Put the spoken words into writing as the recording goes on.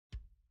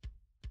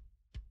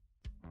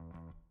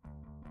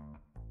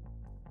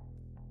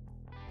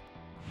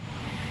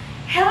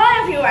Hello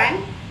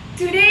everyone,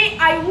 today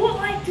I would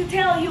like to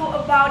tell you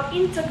about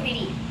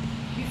integrity.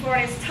 Before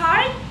I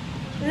start,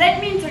 let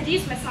me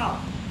introduce myself.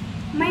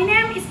 My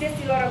name is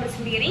Desty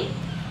Sembiring.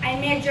 I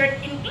majored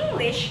in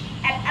English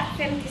at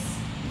Adventist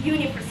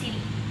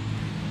University.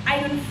 I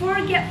don't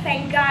forget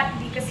thank God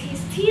because He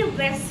still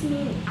blesses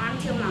me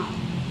until now.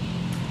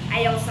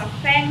 I also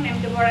thank Ma'am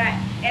Deborah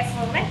as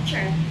a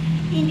lecturer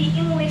in the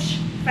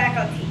English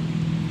faculty.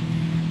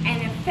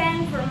 And I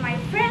thank for my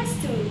friends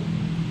too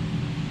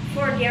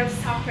for their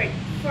support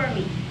for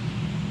me.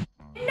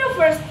 In the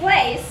first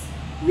place,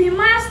 we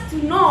must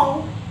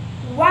know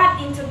what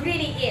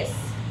integrity is.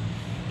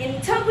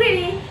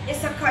 Integrity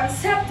is a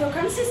concept of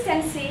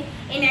consistency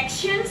in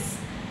actions,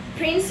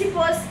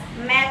 principles,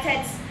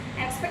 methods,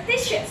 and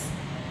expectations.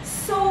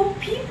 So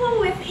people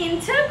with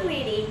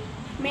integrity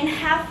mean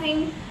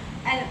having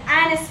an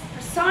honest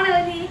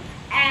personality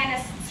and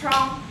a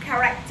strong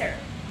character.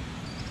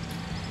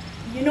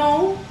 You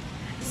know,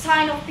 the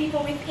sign of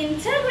people with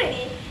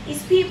integrity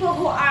is people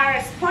who are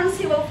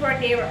responsible for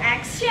their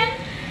action,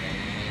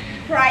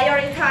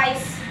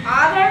 prioritize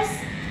others,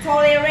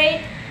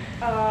 tolerate,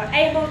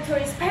 able to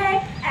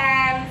respect,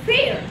 and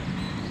fair.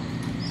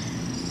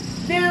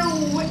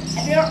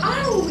 There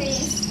are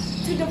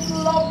ways to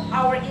develop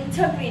our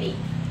integrity,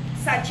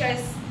 such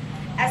as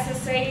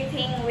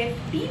associating with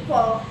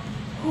people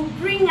who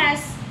bring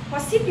us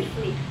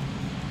positively.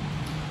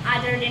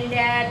 Other than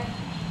that,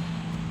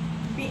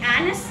 be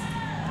honest.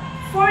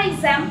 For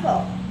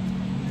example,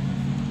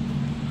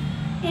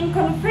 in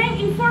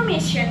conveying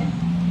information,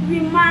 we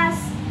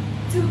must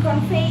to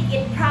convey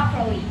it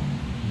properly.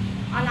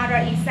 Another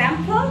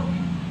example,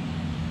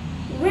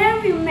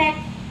 when we make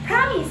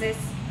promises,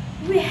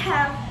 we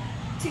have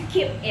to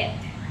keep it.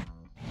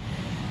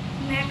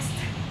 Next,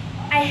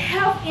 I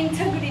have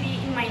integrity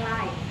in my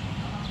life.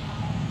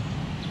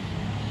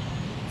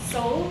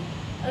 So,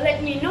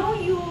 let me know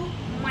you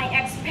my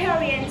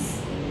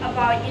experience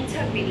about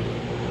integrity.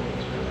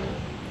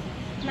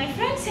 My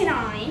friends and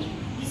I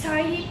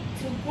decided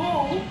to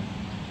go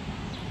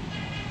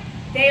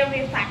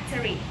dairy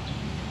factory.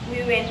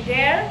 We went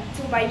there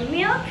to buy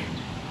milk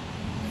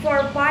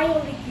for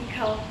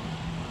biological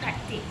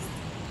practice.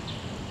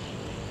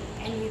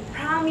 And we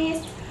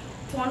promised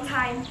one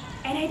time,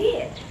 and I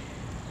did.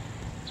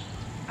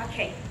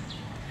 Okay.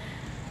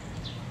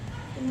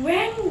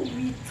 When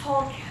we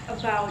talk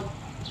about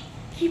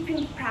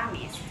keeping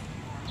promise,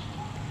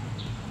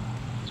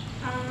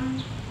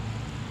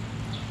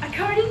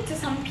 according to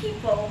some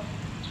people,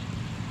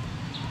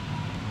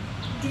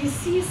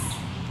 this is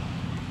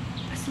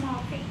a small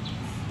thing,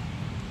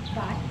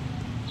 but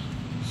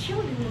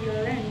children will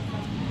learn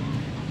from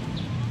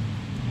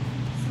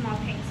small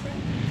things,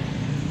 right?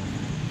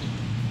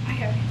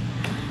 Okay.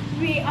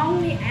 We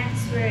only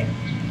answer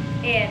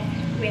it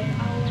with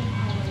our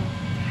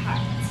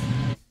hearts.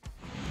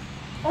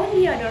 On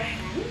the other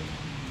hand,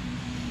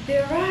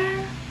 there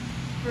are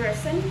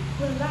persons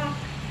who lack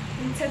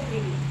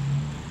integrity.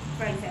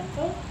 For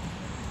example,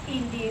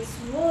 in this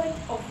world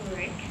of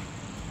work,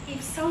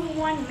 if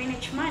someone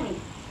manage money,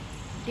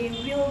 they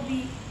will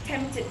be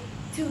tempted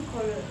to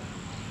corrupt.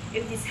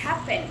 If this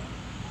happens,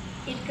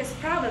 it causes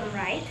problem,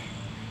 right?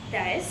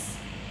 Thus,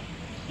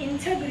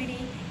 integrity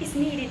is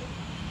needed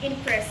in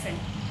person,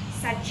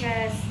 such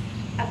as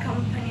a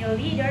company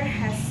leader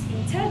has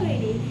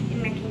integrity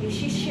in making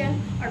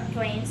decisions or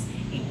plans,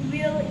 it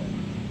will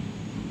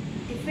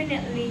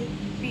definitely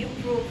be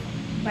approved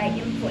by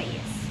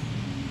employees.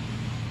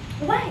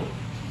 Why?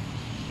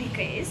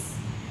 Because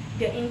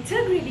the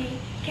integrity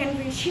can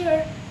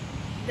reassure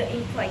the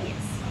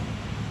employees.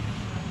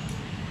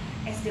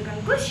 As the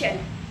conclusion,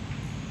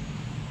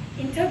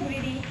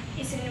 integrity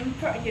is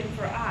important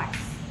for us.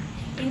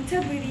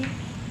 Integrity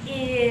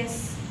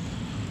is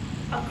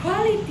a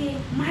quality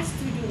must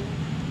to do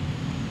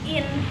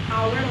in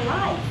our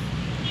life,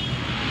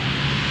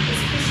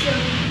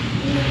 especially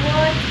in the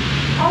world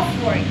of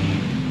work.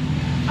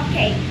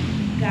 Okay,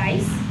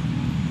 guys,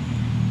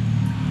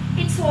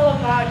 it's all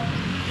about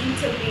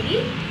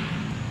integrity.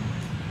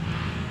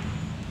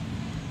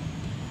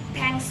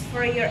 Thanks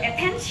for your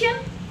attention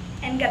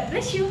and God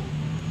bless you.